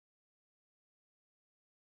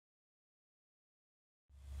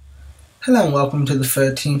Hello and welcome to the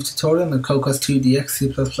 13th tutorial in the Cocos2d-x C++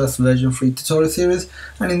 version 3 tutorial series,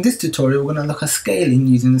 and in this tutorial we're going to look at scaling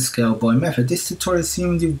using the ScaleBy method. This tutorial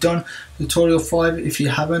assumes you've done tutorial 5. If you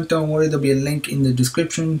haven't, don't worry, there'll be a link in the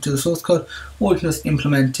description to the source code, or you can just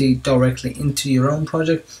implement it directly into your own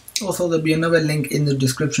project. Also, there'll be another link in the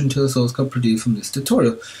description to the source code produced from this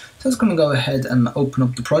tutorial. So I'm just going to go ahead and open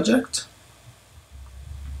up the project.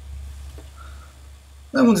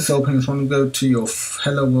 Then once it's open, you just want to go to your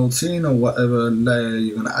hello world scene or whatever layer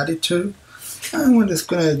you're going to add it to, and we're just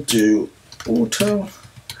going to do auto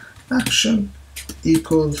action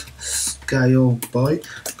equals ScaleBy :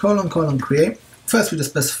 create. First we just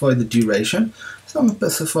specify the duration, so I'm going to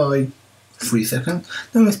specify 3 seconds.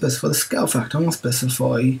 Then we specify the scale factor, I'm going to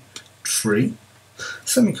specify 3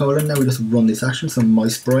 semicolon. Now we just run this action, so my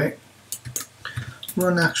sprite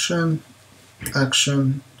run action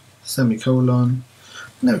semicolon.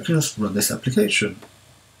 Now we can just run this application.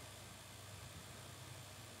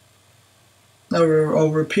 Now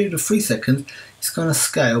over a period of 3 seconds, it's going to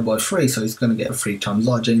scale by 3, so it's going to get 3 times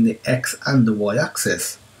larger in the X and the Y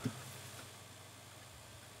axis.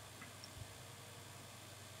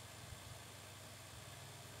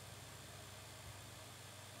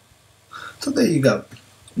 So there you go.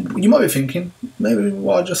 You might be thinking, maybe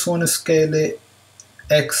I just want to scale it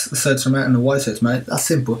X a certain amount and the Y a certain amount. That's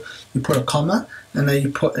simple. You put a comma and then you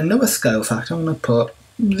put another scale factor. I'm going to put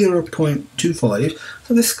 0.25.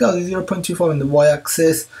 So this scale is 0.25 in the Y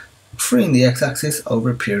axis, 3 in the X axis over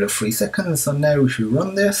a period of 3 seconds. So now if you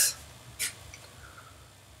run this,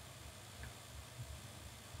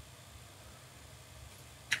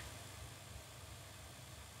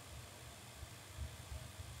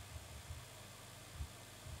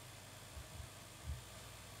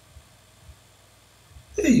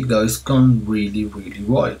 there you go, it's gone really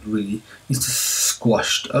wide, really, it's just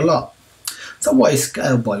squashed a lot. So what is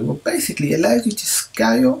ScaleBy? Well, basically it allows you to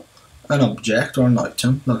scale an object or an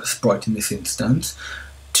item, like a sprite in this instance,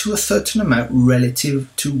 to a certain amount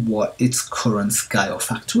relative to what its current scale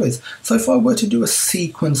factor is. So if I were to do a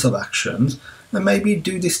sequence of actions, and maybe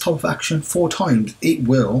do this type of action 4 times, it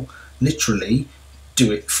will literally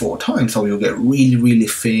do it 4 times, so you'll get really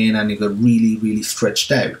thin and you'll get really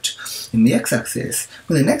stretched out in the x-axis.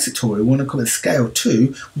 In the next tutorial, we want to cover scale 2,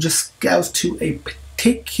 which just scales to a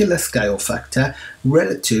particular scale factor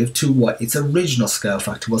relative to what its original scale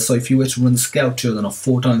factor was. So if you were to run scale 2, then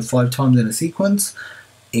 4 times, 5 times in a sequence,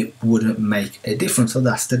 it wouldn't make a difference. So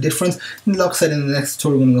that's the difference. And like I said, in the next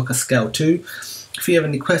tutorial, we're going to look at scale 2. If you have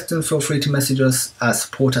any questions, feel free to message us at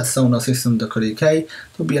support@sonarsystem.co.uk.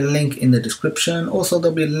 There'll be a link in the description. Also,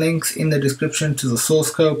 there'll be links in the description to the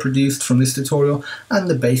source code produced from this tutorial and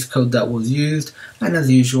the base code that was used. And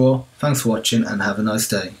as usual, thanks for watching and have a nice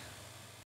day.